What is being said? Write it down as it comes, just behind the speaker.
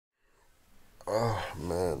Oh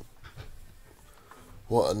man,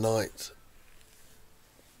 what a night.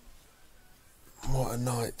 What a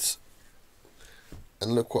night.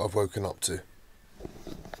 And look what I've woken up to.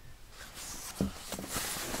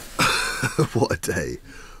 What a day.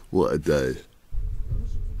 What a day.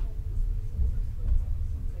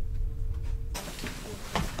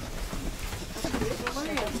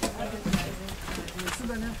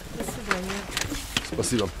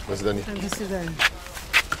 Спасибо. До свидания. До свидания.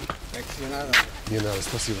 Не надо,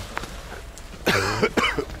 спасибо.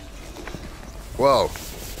 Well,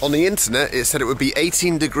 on the internet it said it would be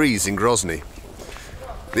 18 degrees in Grozny.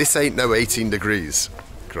 This ain't no 18 degrees.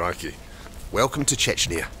 Crikey. Welcome to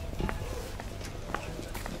Chechnya.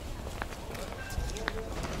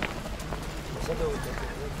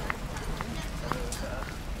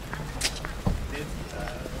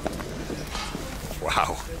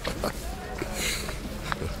 Wow.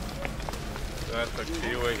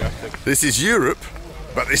 This is Europe,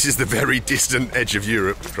 but this is the very distant edge of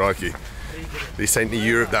Europe. Crikey. This ain't the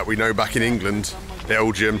Europe that we know back in England,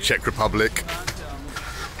 Belgium, Czech Republic.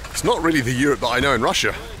 It's not really the Europe that I know in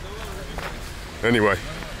Russia. Anyway,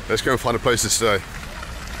 let's go and find a place to stay.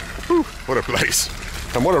 Whew, what a place.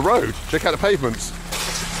 And what a road. Check out the pavements.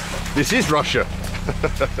 This is Russia.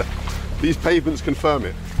 These pavements confirm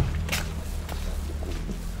it.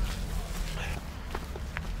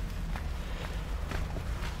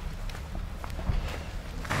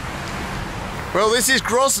 Well, this is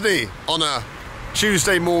Grozny on a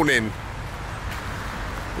Tuesday morning.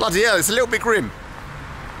 Bloody hell, it's a little bit grim.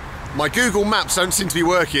 My Google Maps don't seem to be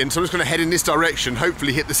working, so I'm just going to head in this direction,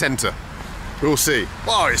 hopefully hit the centre. We'll see.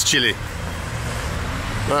 Oh, it's chilly.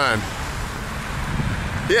 Man.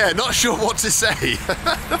 Yeah, not sure what to say.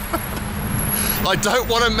 I don't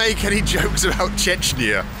want to make any jokes about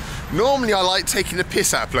Chechnya. Normally I like taking the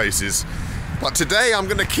piss out of places, but today I'm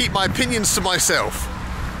going to keep my opinions to myself.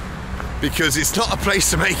 Because it's not a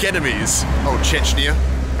place to make enemies. Oh, Chechnya.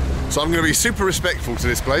 So I'm going to be super respectful to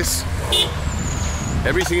this place.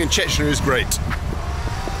 Everything in Chechnya is great.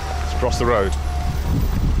 Let's cross the road.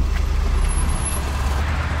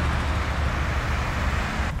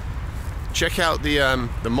 Check out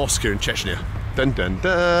the mosque here in Chechnya. Dun dun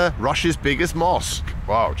dun. Russia's biggest mosque.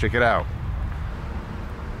 Wow, check it out.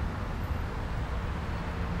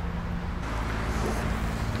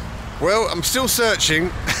 Well, I'm still searching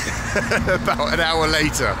about an hour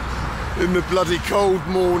later in the bloody cold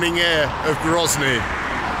morning air of Grozny.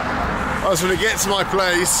 I was going to get to my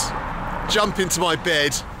place, jump into my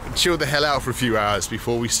bed and chill the hell out for a few hours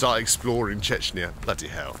before we start exploring Chechnya. Bloody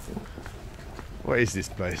hell. What is this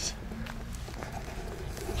place?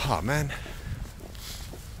 Oh man.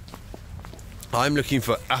 I'm looking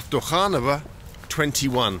for Avtokhanova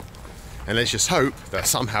 21. And let's just hope that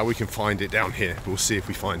somehow we can find it down here. We'll see if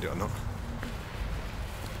we find it or not.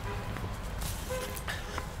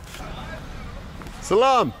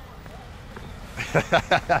 Salam!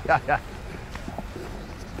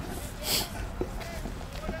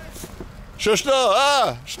 Что?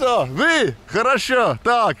 А, что? Вы? Хорошо.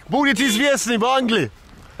 Так, будете известны в Англии.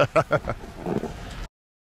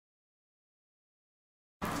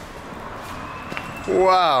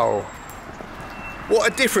 Wow. What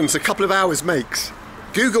a difference a couple of hours makes.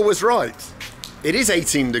 Google was right. It is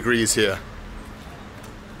 18 degrees here.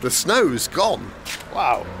 The snow's gone.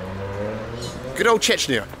 Wow. Good old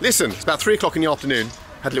Chechnya. Listen, it's about 3 o'clock in the afternoon.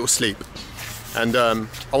 Had a little sleep. And I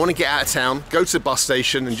want to get out of town, go to the bus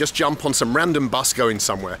station and just jump on some random bus going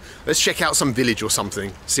somewhere. Let's check out some village or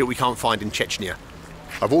something, see what we can't find in Chechnya.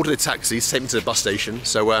 I've ordered a taxi to take me to the bus station,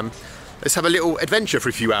 so let's have a little adventure for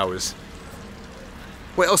a few hours.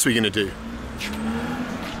 What else are we going to do?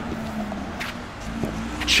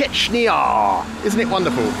 Chechnya! Isn't it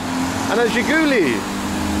wonderful? And a Zhiguli!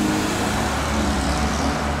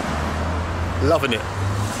 Loving it.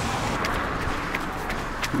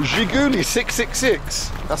 Zhiguli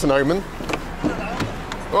 666. That's an omen.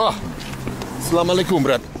 Oh, Assalamu alaikum,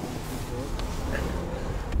 brad.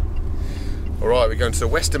 Alright, we're going to the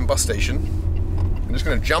Western bus station. I'm just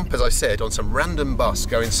going to jump, as I said, on some random bus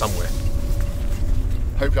going somewhere.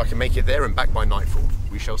 Hope I can make it there and back by nightfall.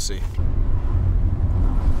 We shall see.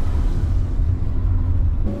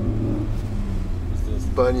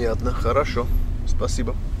 Понятно, хорошо.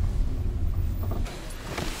 Спасибо.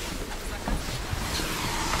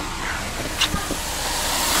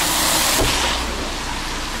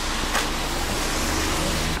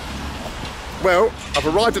 Well, I've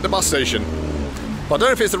arrived at the bus station, but I don't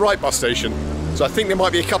know if it's the right bus station, so I think there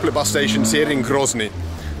might be a couple of bus stations here in Grozny.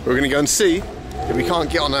 We're going to go and see if we can't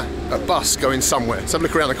get on a bus going somewhere. Let's have a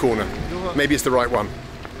look around the corner. Maybe it's the right one.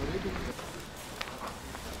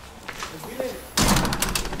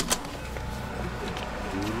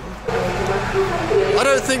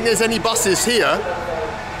 don't think there's any buses here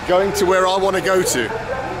going to where I want to go to.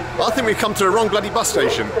 I think we've come to the wrong bloody bus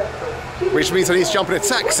station, which means I need to jump in a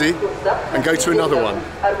taxi and go to another one.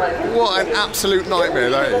 What an absolute nightmare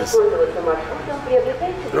that is.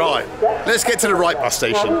 Right, let's get to the right bus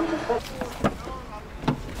station.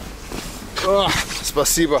 Oh,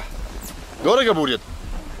 спасибо. Дорого будет?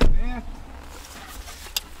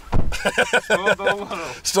 $100.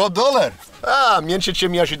 $100? А, меньше,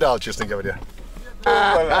 чем я ожидал, честно говоря.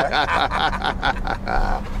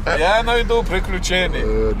 Я найду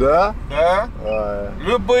приключения. Да? Да?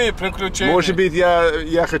 Любые приключения. Может быть,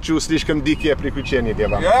 я хочу слишком дикие приключения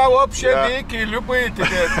делать. Я вообще дикий, любые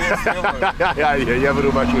тебе сделаю. Я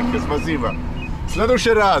беру маршрутку, спасибо. В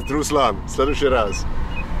следующий раз, Руслан, в следующий раз.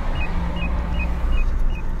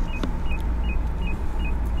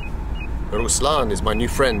 Ruslan is my new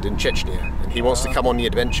friend in Chechnya, and he wants to come on the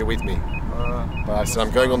adventure with me. But I said I'm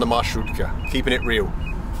going on the marshrutka, keeping it real.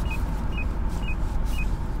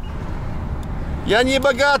 Я не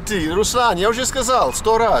богатый, Руслан, я уже сказал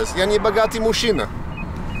 100 раз, я не богатый мужчина.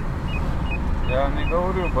 Я не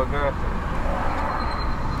говорю богатый.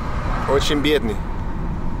 Очень бедный.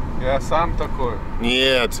 Я сам такой.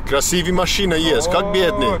 Нет, красивая машина есть, как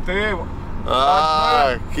бедный. Ты...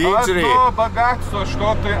 хитрый. Одно богатство,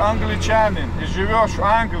 что ты англичанин и живешь в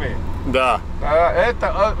Англии. Да.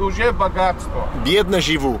 Это уже богатство. Бедно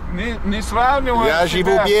живу. Не сравнивай Я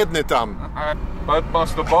себя. живу бедно там. Потому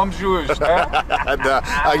что бомжуешь, да? Да,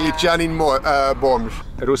 англичанин бомж.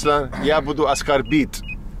 Руслан, я буду оскорбить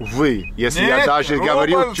вы, если я даже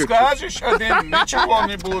говорю чуть-чуть. Скажешь один, ничего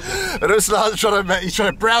не будет. Руслан he's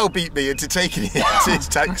trying to browbeat me into taking it to his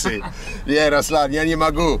taxi. Yeah, Руслан, я не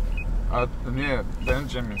могу. Нет,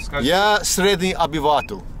 Бенджамин, скажи. Я средний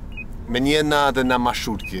обыватель. Мне надо на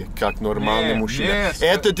маршрутке, как нормальный мужчина.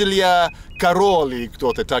 Это для короли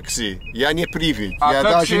кто-то такси. Я не привык. Я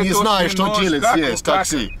даже не знаю, что делать здесь,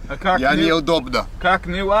 такси. Я неудобно. Как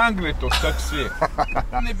не в Англии, то такси.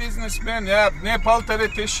 Не бизнесмен, мне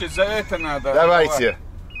 1500 за это надо. Давайте.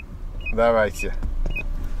 Давайте.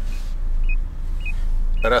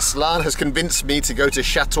 Ruslan has convinced me to go to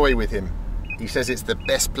Chatoy with him. He says it's the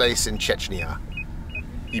best place in Chechnya.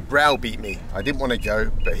 He browbeat me. I didn't want to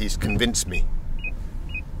go, but he's convinced me.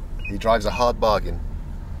 He drives a hard bargain.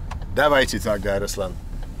 Давайте тогда, Руслан.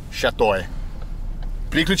 Chatoy.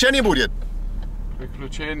 Приключение будет?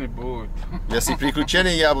 Приключения будет. Если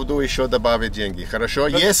приключения, я буду еще добавить деньги. Хорошо?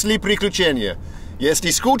 Если приключения.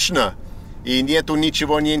 Если скучно и нету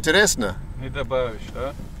ничего неинтересного. Не добавишь,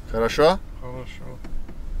 да? Хорошо? Хорошо.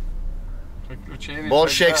 Приключения.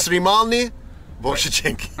 Больше экстремальный, больше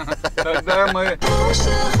деньги. Тогда мы...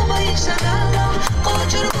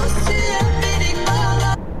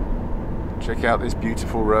 Check out this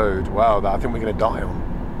beautiful road. Wow, I think we're going to die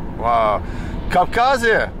on. Wow.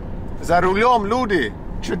 Кавказе! За рулем люди!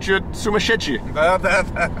 Чуть-чуть сумасшедшие. Да.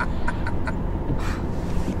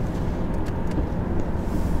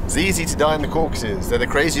 It's easy to die in the Caucasus. They're the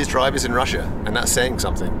craziest drivers in Russia, and that's saying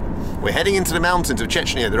something. We're heading into the mountains of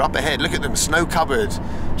Chechnya. They're up ahead. Look at them, snow-covered,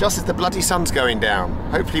 just as the bloody sun's going down.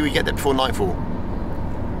 Hopefully we get there before nightfall.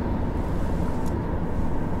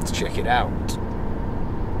 Let's check it out.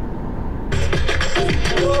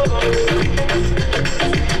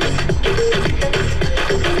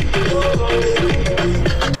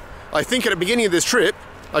 I think at the beginning of this trip,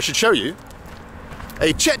 I should show you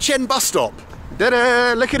a Chechen bus stop.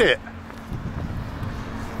 Ta-da! Look at it.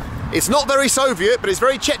 It's not very Soviet, but it's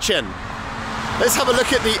very Chechen. Let's have a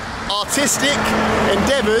look at the artistic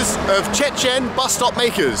endeavours of Chechen bus stop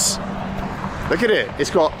makers. Look at it. It's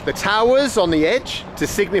got the towers on the edge to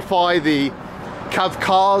signify the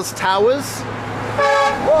Kavkaz towers.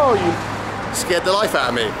 Whoa, you scared the life out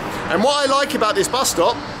of me. And what I like about this bus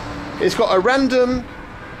stop, it's got a random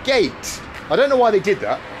gate. I don't know why they did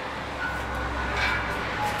that,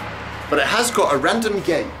 but it has got a random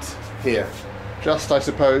gate here. Just, I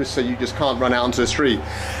suppose, so you just can't run out onto the street.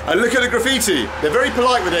 And look at the graffiti. They're very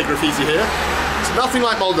polite with their graffiti here. It's nothing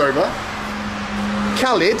like Moldova.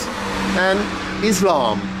 Khalid and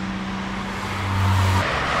Islam.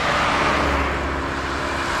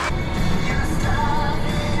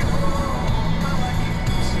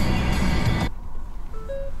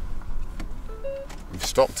 We've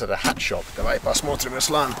stopped at a hat shop. Давай посмотрим,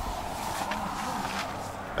 Ruslan.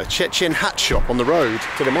 A Chechen hat shop on the road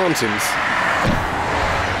to the mountains.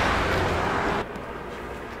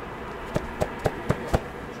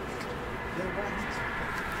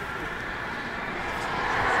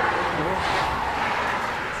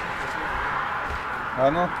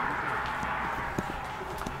 Ano?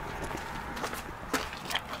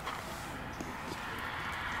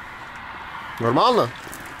 Нормально?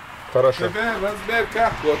 Хорошо. Тебе разбер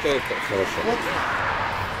как вот это. Хорошо.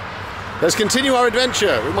 Let's continue our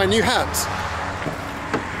adventure with my new hat.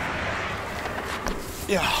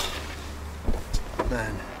 Yeah.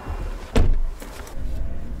 Man.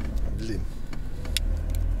 Блин.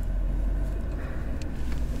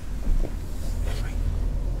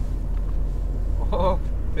 О,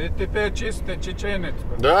 ты теперь чистый чеченец.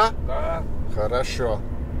 Да? Да. Хорошо.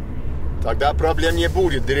 Тогда проблем не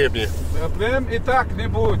будет, древний. Проблем и так не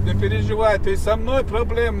будет, не переживай. Ты со мной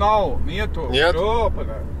проблем нету. Нет? Всё,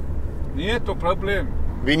 брат. Нету проблем.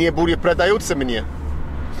 Вы не будете продаются мне?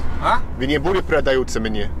 А? Вы не будете продаются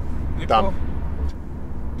мне? Не Там.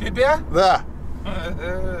 Тебя? Да.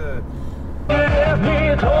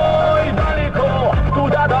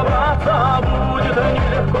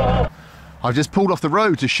 I've just pulled off the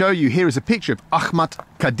road to show you. Here is a picture of Ahmat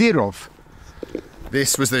Kadyrov.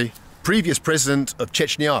 This was the previous president of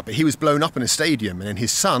Chechnya, but he was blown up in a stadium, and then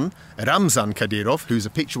his son, Ramzan Kadyrov, who's a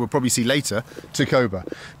picture we'll probably see later, took over.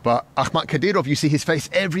 But Ahmat Kadyrov, you see his face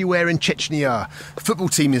everywhere in Chechnya. Football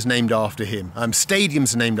team is named after him.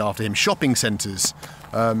 Stadiums are named after him. Shopping centres.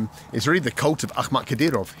 It's really the cult of Ahmat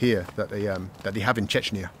Kadyrov here that they have in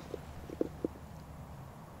Chechnya.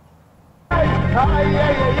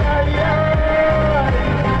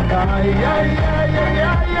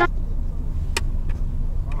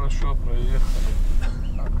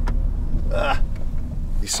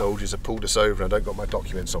 These soldiers have pulled us over and I don't got my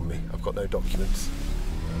documents on me. I've got no documents.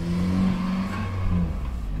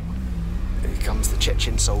 Here comes the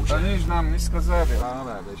Chechen soldier. Assalamu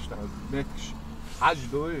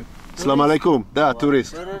alaikum. Да,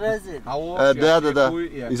 турист. Да.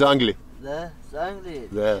 Из Англии. Да, с Англии.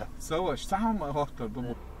 Да.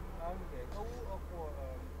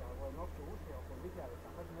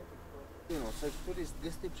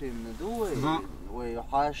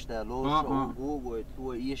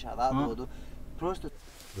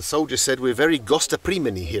 The soldier said we're very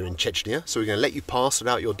gostoprimeni here in Chechnya, so we're going to let you pass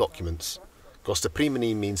without your documents.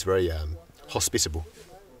 Gostoprimeni means very hospitable.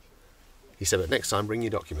 He said, but next time bring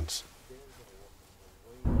your documents.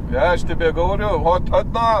 Я ж тебе говорю, вот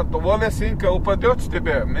одна волосинка упадет с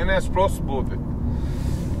тебя, меня спрос будет.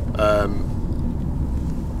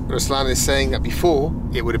 Ruslan is saying that before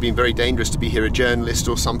it would have been very dangerous to be here a journalist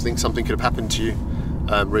or something could have happened to you,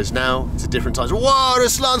 whereas now it's a different time. Wow,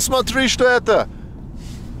 Ruslan, смотри, что это?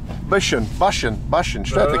 Bashn,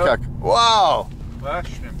 что это как? Wow!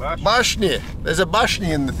 Bashni. There's a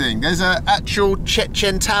bashni in the thing. There's an actual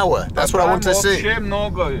Chechen tower. That's what I want to see.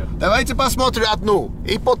 Давайте посмотрим одну.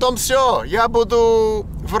 И потом все, я буду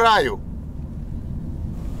в раю.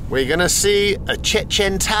 We're gonna see a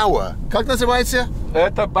Chechen tower. Как называется?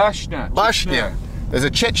 Это башня. Bashnia. There's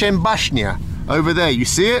a Chechen bashnia over there. You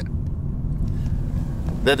see it?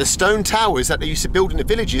 They're the stone towers that they used to build in the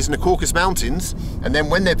villages in the Caucasus Mountains, and then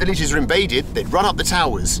when their villages are invaded, they'd run up the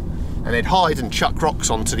towers and they'd hide and chuck rocks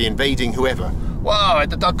onto the invading whoever. Wow,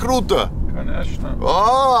 это так круто! Конечно.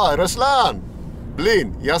 О, Руслан!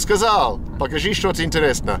 Блин, я сказал, покажи что-то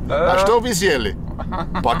интересное. Да. А что вы сделали?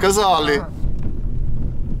 Показали.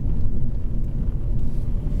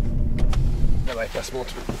 Давай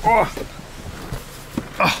посмотрим.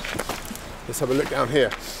 Let's have a look down here.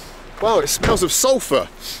 Wow, it smells of sulphur.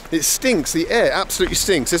 It stinks, the air absolutely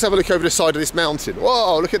stinks. Let's have a look over the side of this mountain.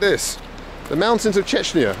 Whoa, look at this. The mountains of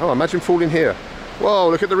Chechnya. Oh, imagine falling here. Whoa,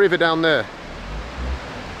 look at the river down there.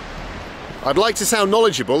 I'd like to sound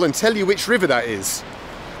knowledgeable and tell you which river that is,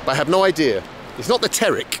 but I have no idea. It's not the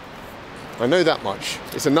Terik. I know that much.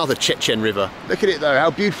 It's another Chechen river. Look at it though, how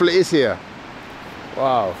beautiful it is here.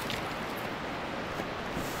 Wow.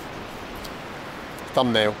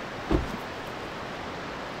 Thumbnail.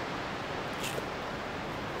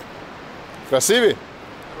 Красивый?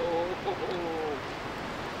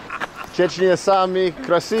 Чечня самая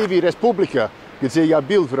красивая республика, где я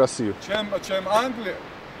был в России. Чем Англия?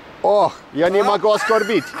 Ох, я не могу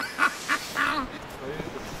оскорбить.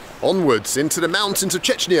 Onwards into the mountains of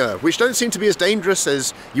Chechnya, which don't seem to be as dangerous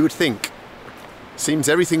as you would think. Seems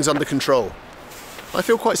everything's under control. I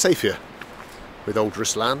feel quite safe here. With old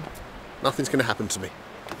Ruslan, nothing's going to happen to me.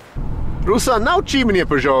 Ruslan, научи меня,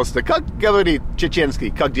 пожалуйста, как говорит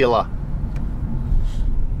чеченский, как дела?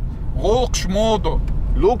 Лукшмоду.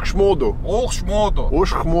 Лукшмоду. Лукшмоду.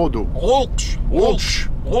 Ушхмоду. Лукш. Лукш.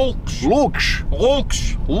 Лукш. Лукш.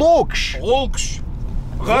 Лукш. Лукш. Лукш.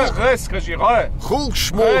 Ре, скажи, ре.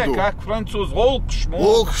 Хулкшмоду. Как француз. Лукшмоду.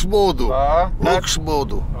 Лукшмоду. Да.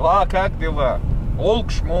 Лукшмоду. Ра, как дела?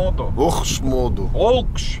 Лукшмоду. Лукшмоду.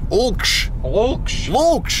 Лукш. Лукш. Лукш.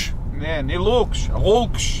 Лукш. Не лукш.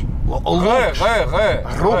 Лукш. Ре.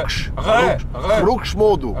 Рукш. Ре.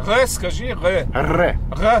 Рукшмоду. Ре, скажи, ре. Ре.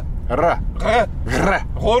 Ре.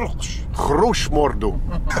 Хрушморду.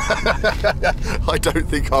 I don't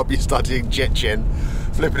think I'll be studying Chechen.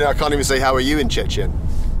 Flipping it, I can't even say how are you in Chechen.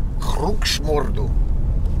 Хрушморду.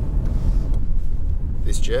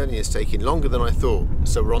 This journey is taking longer than I thought,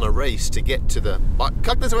 so we're on a race to get to the...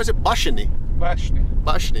 Как называется? Bashni.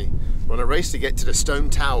 We're on a race to get to the stone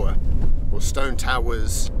tower, or stone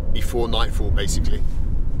towers, before nightfall, basically.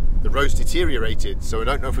 The road's deteriorated, so I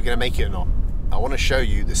don't know if we're going to make it or not. I want to show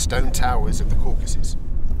you the stone towers of the Caucasus.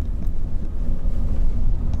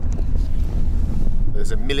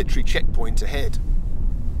 There's a military checkpoint ahead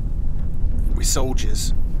with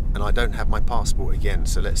soldiers, and I don't have my passport again,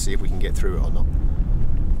 so let's see if we can get through it or not.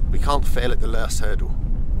 We can't fail at the last hurdle.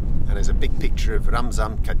 And there's a big picture of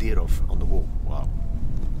Ramzan Kadyrov on the wall. Wow.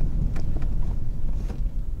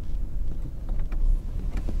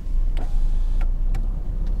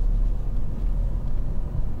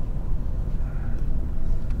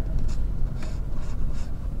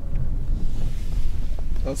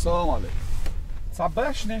 Assalamu alaikum.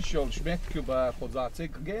 Sabash ne shol schmeckt kuba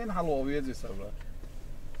khozatsik gen hallo wie ist aber.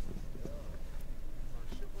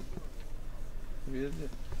 Wie ist es?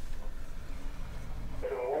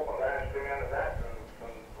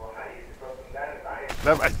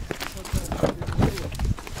 Давай.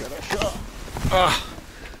 Ah,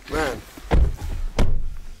 man.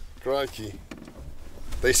 Crikey.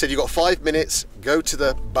 They said you got 5 minutes, go to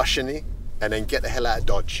the Bashani, and then get the hell out of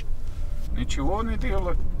Dodge. Ничего не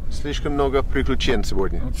делать. Слишком много приключений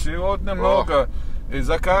сегодня. Сегодня много. И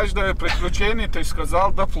за каждое приключение ты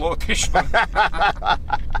сказал доплатишь.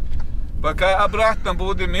 Пока обратно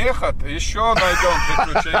будем ехать, еще найдем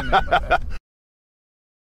приключения.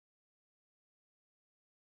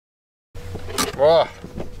 Oh,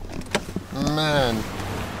 man.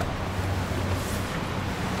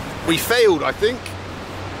 We failed, I think.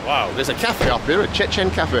 Wow, there's a cafe up here, a Chechen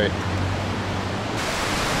cafe.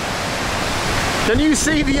 Can you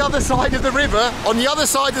see the other side of the river? On the other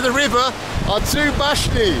side of the river are two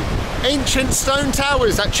bashni, ancient stone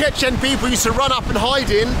towers that Chechen people used to run up and hide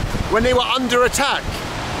in when they were under attack.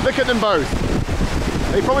 Look at them both.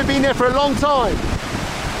 They've probably been there for a long time.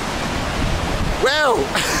 Well,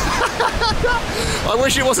 I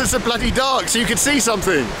wish it wasn't so bloody dark so you could see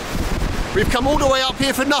something. We've come all the way up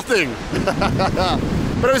here for nothing.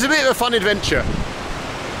 But it was a bit of a fun adventure.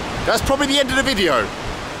 That's probably the end of the video.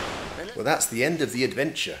 Well, that's the end of the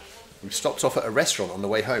adventure. We've stopped off at a restaurant on the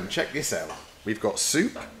way home. Check this out. We've got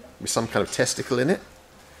soup with some kind of testicle in it.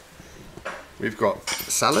 We've got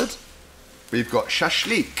salad. We've got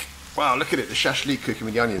shashlik. Wow, look at it, the shashlik cooking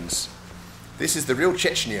with the onions. This is the real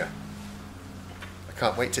Chechnya. I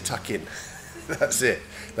can't wait to tuck in. That's it.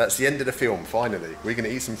 That's the end of the film, finally. We're going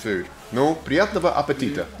to eat some food. No, приятного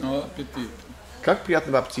аппетита. Аппетит. Как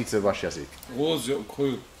приятного аппетита ваш язык?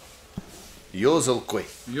 Yozulkoi.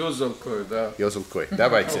 Yozulkoi, да. Yozulkoi.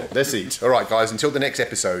 Давайте. Let's eat. Alright guys, until the next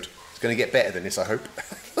episode. It's going to get better than this, I hope.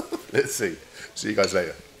 Let's see. See you guys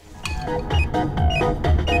later.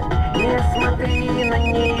 Не смотри на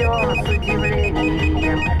нее с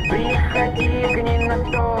удивлением.